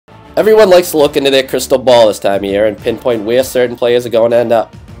Everyone likes to look into their crystal ball this time of year and pinpoint where certain players are going to end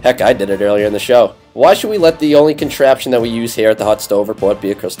up. Heck, I did it earlier in the show. Why should we let the only contraption that we use here at the Hot Stove Report be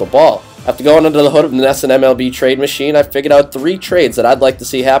a crystal ball? After going under the hood of the NESN MLB trade machine, I figured out 3 trades that I'd like to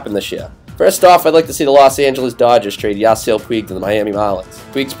see happen this year. First off, I'd like to see the Los Angeles Dodgers trade Yasiel Puig to the Miami Marlins.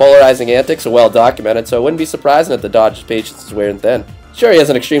 Puig's polarizing antics are well documented, so it wouldn't be surprising if the Dodgers' patience is wearing thin. Sure, he has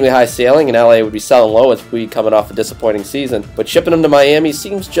an extremely high ceiling, and LA would be selling low with Puig coming off a disappointing season, but shipping him to Miami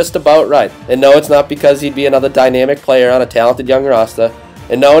seems just about right. And no, it's not because he'd be another dynamic player on a talented young roster.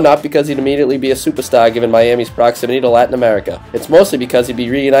 And no, not because he'd immediately be a superstar given Miami's proximity to Latin America. It's mostly because he'd be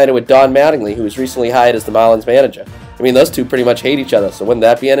reunited with Don Mattingly, who was recently hired as the Marlins manager. I mean, those two pretty much hate each other, so wouldn't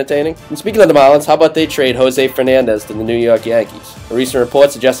that be entertaining? And speaking of the Marlins, how about they trade Jose Fernandez to the New York Yankees? A recent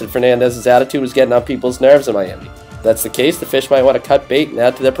report suggested Fernandez's attitude was getting on people's nerves in Miami. If that's the case, the Fish might want to cut bait and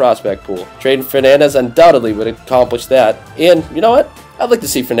add to their prospect pool. Trading Fernandez undoubtedly would accomplish that. And, you know what? I'd like to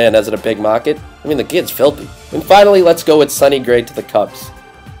see Fernandez at a big market. I mean, the kid's filthy. And finally, let's go with Sonny Gray to the Cubs.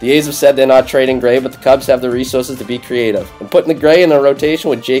 The A's have said they're not trading Gray, but the Cubs have the resources to be creative. And putting the Gray in a rotation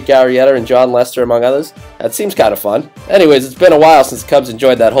with Jake Arrieta and John Lester, among others, that seems kind of fun. Anyways, it's been a while since the Cubs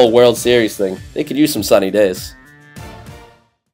enjoyed that whole World Series thing. They could use some sunny days.